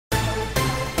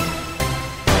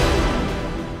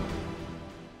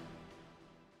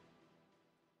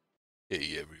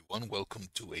Hey everyone, welcome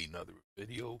to another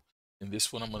video. In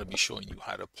this one, I'm going to be showing you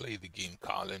how to play the game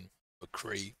Colin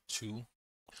McRae 2.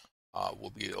 We'll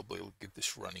be able to get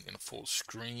this running in full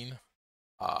screen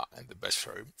and the best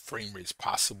frame rates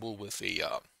possible with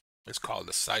it's called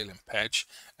a Silent Patch,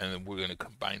 and then we're going to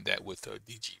combine that with a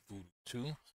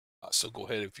DgVoodoo2. So go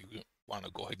ahead, if you want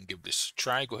to go ahead and give this a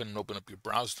try, go ahead and open up your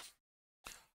browser.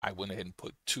 I went ahead and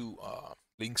put two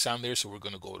links on there, so we're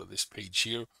going to go to this page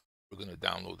here. We're going to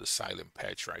download the Silent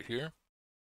Patch right here.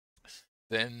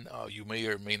 Then you may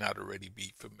or may not already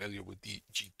be familiar with the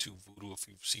DgVoodoo if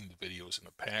you've seen the videos in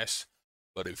the past.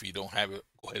 But if you don't have it,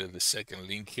 go ahead to the second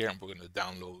link here, and we're going to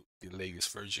download the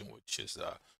latest version, which is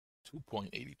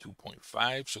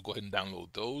 2.82.5. So go ahead and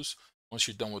download those. Once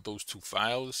you're done with those two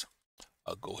files,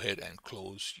 go ahead and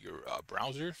close your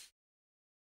browser.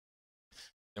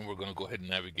 Then we're going to go ahead and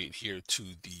navigate here to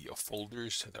the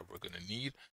folders that we're going to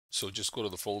need. So just go to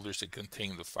the folders that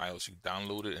contain the files you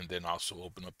downloaded, and then also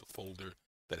open up the folder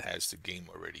that has the game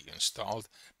already installed.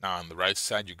 Now on the right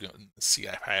side, you're going to see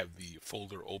I have the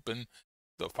folder open.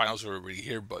 The files are already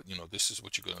here, but this is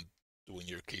what you're going to do in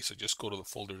your case. So just go to the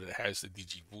folder that has the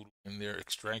DgVoodoo in there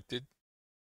extracted.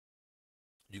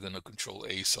 You're going to Control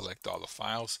A, select all the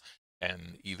files,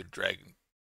 and either drag,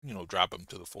 drop them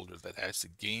to the folder that has the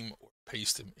game, or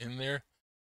paste them in there.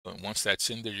 And once that's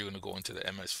in there, you're going to go into the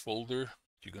MS folder.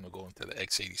 You're going to go into the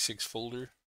x86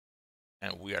 folder,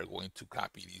 and we are going to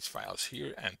copy these files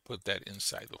here and put that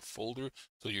inside the folder.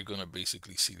 So you're going to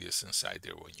basically see this inside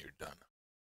there when you're done.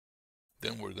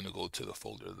 Then we're going to go to the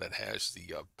folder that has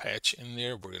the patch in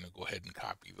there. We're going to go ahead and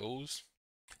copy those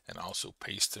and also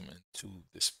paste them into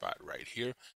this spot right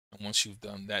here. And once you've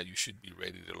done that, you should be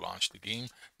ready to launch the game.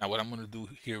 Now, what I'm going to do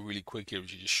here really quick here is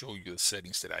just show you the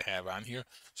settings that I have on here.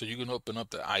 So you're going to open up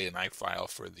the INI file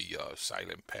for the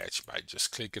Silent Patch by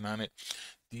just clicking on it.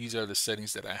 These are the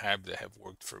settings that I have that have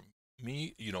worked for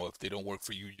me. If they don't work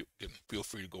for you, you can feel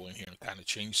free to go in here and kind of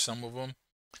change some of them.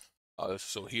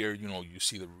 So here, you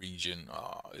see the region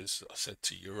is set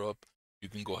to Europe. You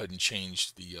can go ahead and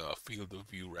change the field of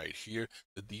view right here.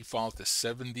 The default is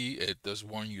 70. It does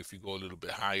warn you if you go a little bit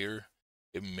higher,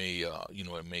 it may,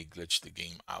 it may glitch the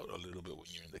game out a little bit when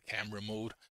you're in the camera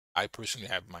mode. I personally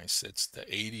have mine set to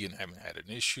 80 and haven't had an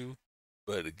issue.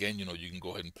 But again, you can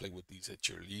go ahead and play with these at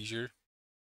your leisure.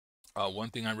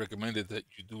 One thing I recommend is that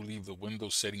you do leave the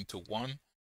Windows setting to 1,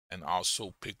 and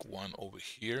also pick 1 over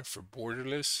here for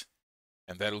borderless,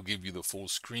 and that'll give you the full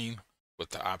screen with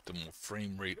the optimal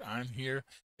frame rate on here.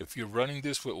 If you're running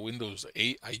this with Windows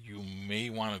 8, you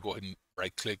may want to go ahead and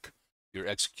right click your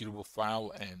executable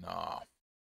file and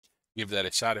give that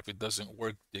a shot. If it doesn't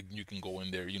work, then you can go in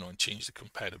there, and change the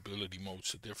compatibility modes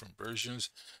to different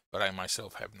versions. But I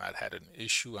myself have not had an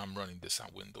issue. I'm running this on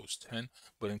Windows 10.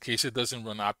 But in case it doesn't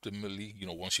run optimally,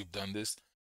 once you've done this,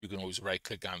 you can always right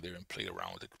click on there and play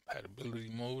around with the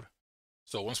compatibility mode.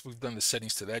 So once we've done the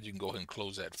settings to that, you can go ahead and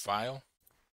close that file.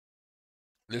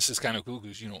 This is kind of cool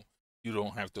because, you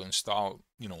don't have to install,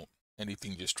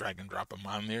 anything, just drag and drop them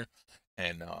on there.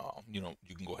 And, you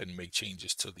can go ahead and make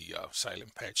changes to the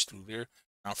Silent Patch through there.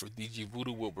 Now for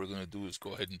DgVoodoo, what we're going to do is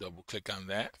go ahead and double click on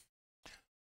that.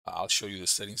 I'll show you the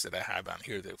settings that I have on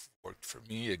here that worked for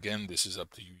me. Again, this is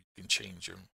up to you. You can change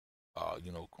them,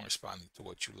 corresponding to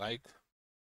what you like.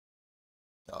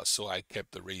 So I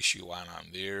kept the ratio on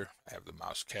there. I have the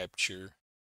mouse capture.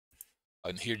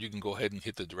 And here you can go ahead and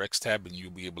hit the directs tab, and you'll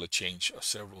be able to change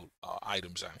several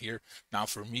items on here. Now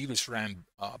for me, this ran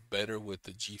better with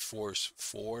the GeForce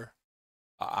 4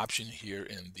 option here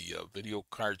in the video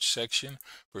card section.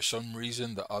 For some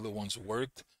reason, the other ones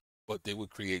worked, but they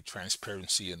would create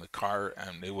transparency in the car,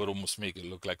 and they would almost make it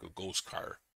look like a ghost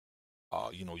car.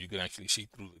 You can actually see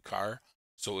through the car.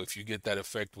 So if you get that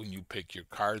effect when you pick your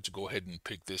cards, go ahead and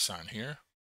pick this on here.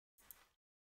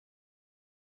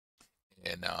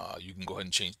 And you can go ahead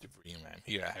and change the VRAM.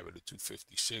 Here I have it at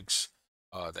 256.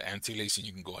 The anti-aliasing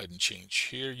you can go ahead and change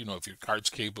here. If your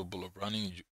card's capable of running,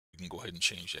 you can go ahead and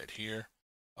change that here.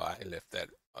 I left that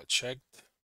checked.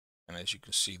 And as you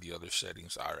can see, the other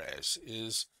settings are as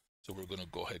is. So we're going to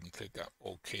go ahead and click on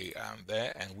OK on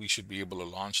that. And we should be able to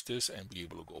launch this and be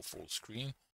able to go full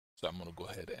screen. So I'm going to go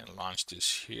ahead and launch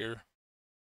this here.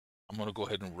 I'm going to go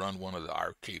ahead and run one of the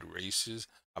arcade races.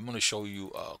 I'm going to show you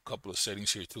a couple of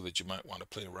settings here too that you might want to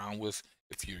play around with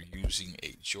if you're using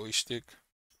a joystick.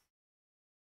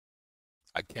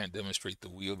 I can't demonstrate the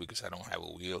wheel because I don't have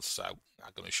a wheel, so I'm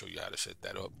not going to show you how to set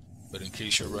that up. But in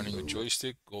case you're running a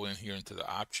joystick, go in here into the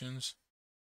options.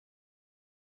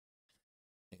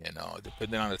 And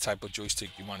depending on the type of joystick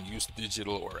you want to use,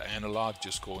 digital or analog,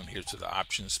 just go in here to the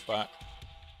options spot.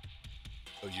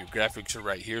 Your graphics are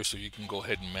right here, so you can go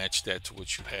ahead and match that to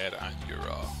what you had on your,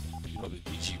 the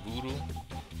DgVoodoo.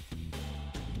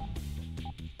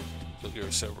 So here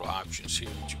are several options here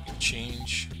that you can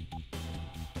change.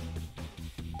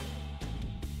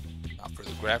 Now for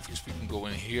the graphics, we can go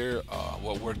in here.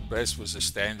 What worked best was the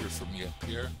standard for me up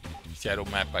here. Shadow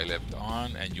map I left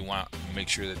on, and you want to make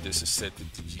sure that this is set to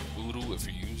DgVoodoo if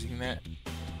you're using that.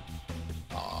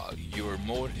 Your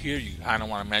mode here, you kind of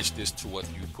want to match this to what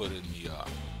you put in the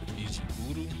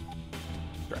DgVoodoo.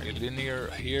 Try linear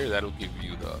here, that'll give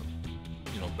you the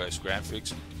best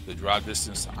graphics. The draw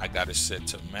distance, I got it set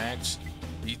to max.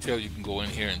 Detail, you can go in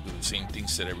here and do the same thing,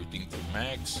 set everything to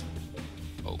max.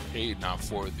 Okay, now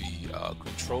for the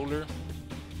controller,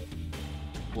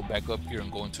 go back up here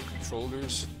and go into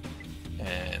controllers,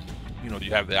 and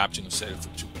you have the option to set it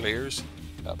for 2 players.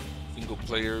 Single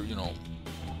player,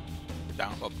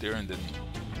 down up there, and then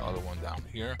the other one down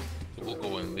here. So we'll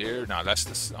go in there. Now that's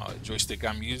the joystick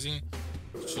I'm using.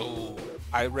 So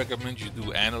I recommend you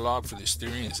do analog for the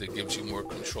steering, as it gives you more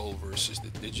control versus the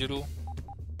digital.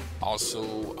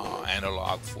 Also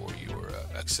analog for your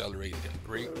accelerate and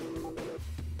brake.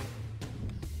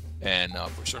 And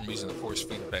for some reason the force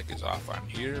feedback is off on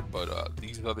here, but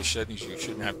these other settings you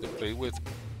shouldn't have to play with.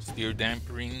 Steer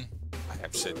dampening, I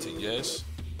have set to yes.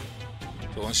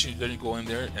 So once you go in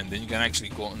there, and then you can actually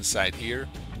go inside here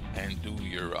and do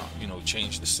your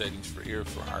change the settings for here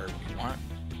for however you want.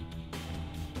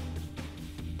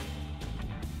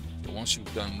 So once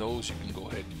you've done those, you can go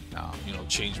ahead and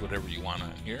change whatever you want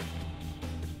on here.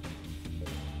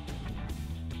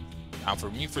 Now for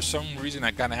me, for some reason,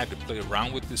 I kind of had to play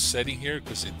around with this setting here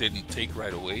because it didn't take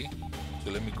right away.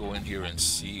 So let me go in here and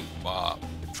see.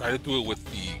 Try to do it with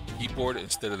the keyboard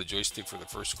instead of the joystick for the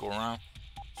first go around.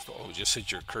 So just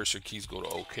hit your cursor keys, go to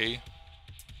OK.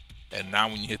 And now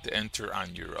when you hit the enter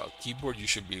on your keyboard, you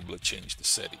should be able to change the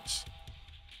settings.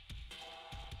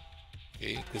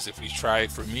 Okay, because if you try,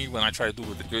 for me, when I try to do it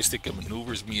with the joystick, it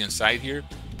maneuvers me inside here,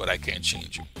 but I can't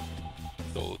change them.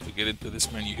 So to get into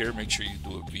this menu here, make sure you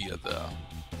do it via the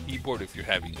keyboard if you're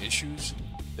having issues.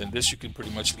 Then this you can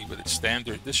pretty much leave it at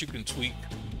standard. This you can tweak,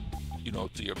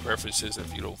 to your preferences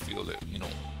if you don't feel it,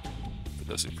 if it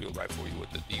doesn't feel right for you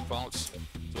with the defaults.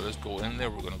 So let's go in there.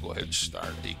 We're going to go ahead and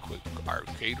start a quick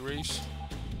arcade race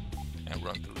and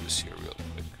run through this here real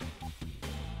quick.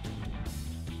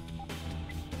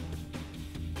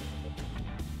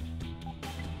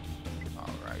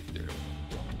 All right, there we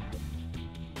go.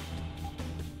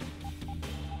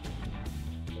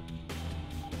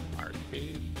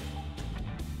 Arcade.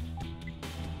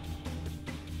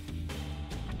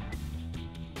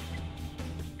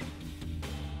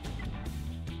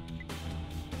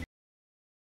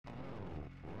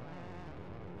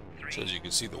 So as you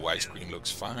can see, the widescreen looks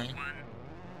fine.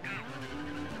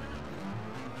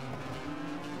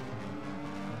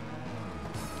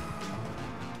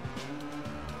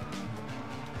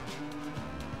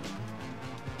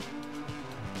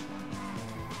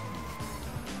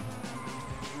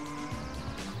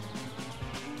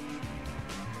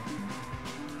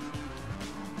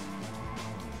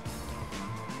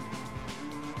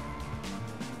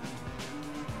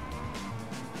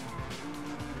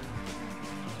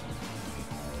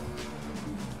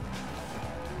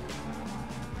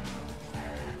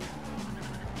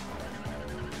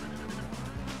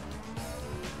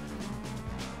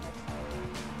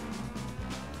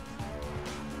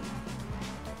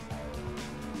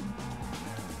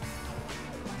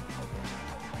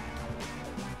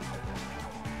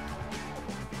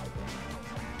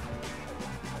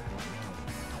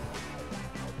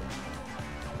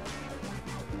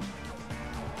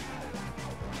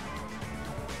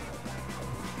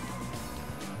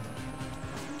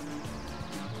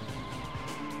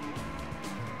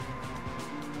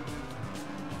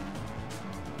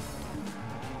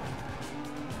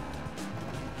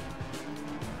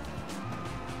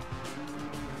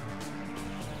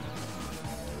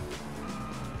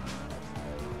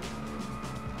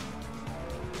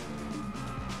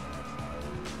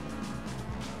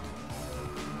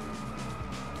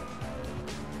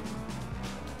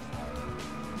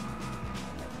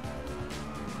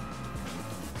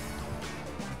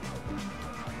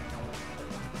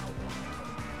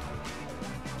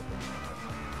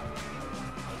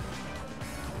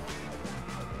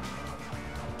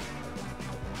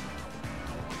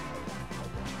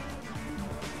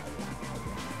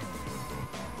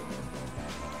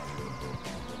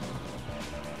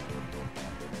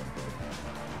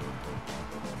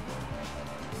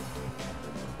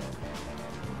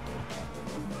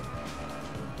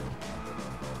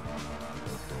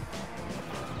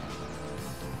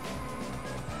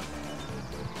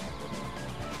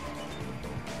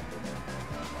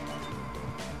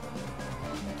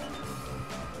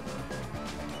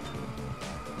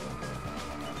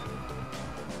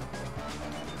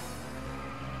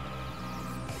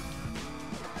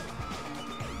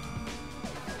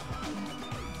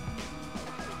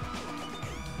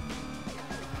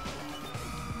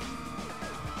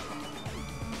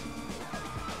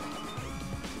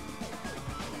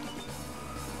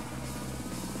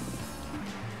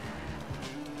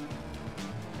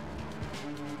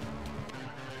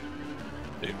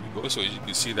 There we go. So as you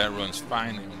can see, that runs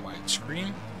fine in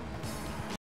widescreen.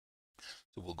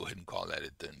 So we'll go ahead and call that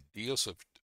a done deal. So if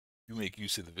you make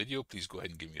use of the video, please go ahead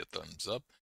and give me a thumbs up.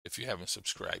 If you haven't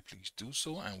subscribed, please do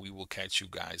so, and we will catch you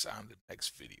guys on the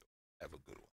next video. Have a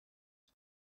good one.